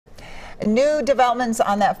New developments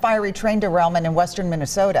on that fiery train derailment in western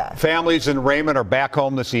Minnesota. Families in Raymond are back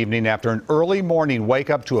home this evening after an early morning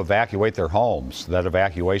wake up to evacuate their homes. That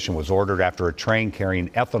evacuation was ordered after a train carrying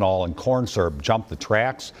ethanol and corn syrup jumped the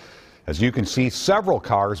tracks. As you can see, several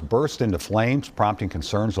cars burst into flames, prompting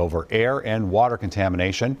concerns over air and water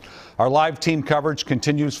contamination. Our live team coverage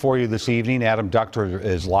continues for you this evening. Adam Duchter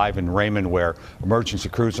is live in Raymond, where emergency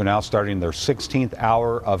crews are now starting their 16th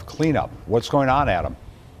hour of cleanup. What's going on, Adam?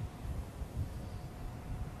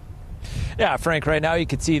 Yeah, Frank, right now you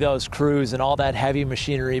can see those crews and all that heavy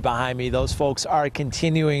machinery behind me. Those folks are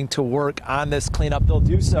continuing to work on this cleanup. They'll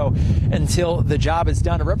do so until the job is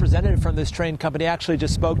done. A representative from this train company actually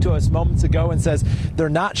just spoke to us moments ago and says they're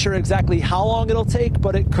not sure exactly how long it'll take,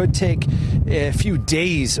 but it could take a few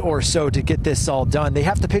days or so to get this all done. They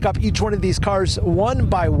have to pick up each one of these cars one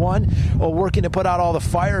by one while working to put out all the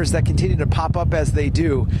fires that continue to pop up as they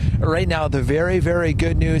do. Right now, the very, very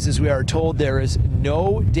good news is we are told there is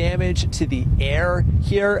no damage to the air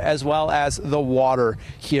here as well as the water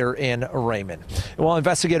here in Raymond. While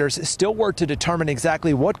investigators still work to determine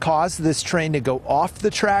exactly what caused this train to go off the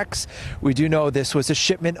tracks, we do know this was a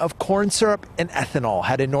shipment of corn syrup and ethanol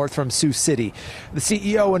headed north from Sioux City. The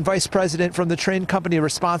CEO and vice president from the train company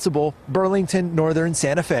responsible, Burlington Northern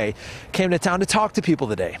Santa Fe, came to town to talk to people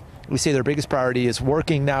today. We say their biggest priority is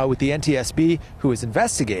working now with the NTSB, who is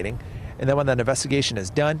investigating, and then when that investigation is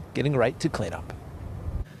done, getting right to cleanup.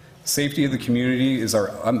 Safety of the community is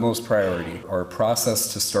our utmost priority. Our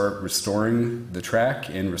process to start restoring the track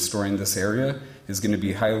and restoring this area is going to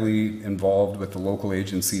be highly involved with the local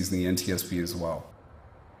agencies and the NTSB as well.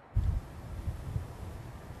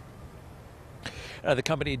 The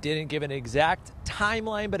company didn't give an exact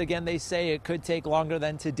timeline, but again, they say it could take longer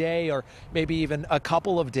than today or maybe even a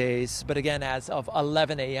couple of days. But again, as of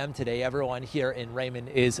 11 a.m. today, everyone here in Raymond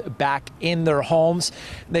is back in their homes.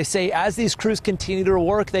 They say as these crews continue to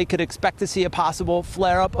work, they could expect to see a possible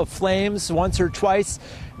flare-up of flames once or twice.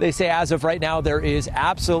 They say as of right now, there is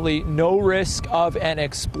absolutely no risk of an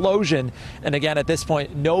explosion. And again, at this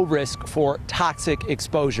point, no risk for toxic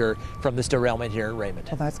exposure from this derailment here in Raymond.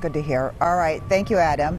 Well, that's good to hear. All right. Thank you, Adam.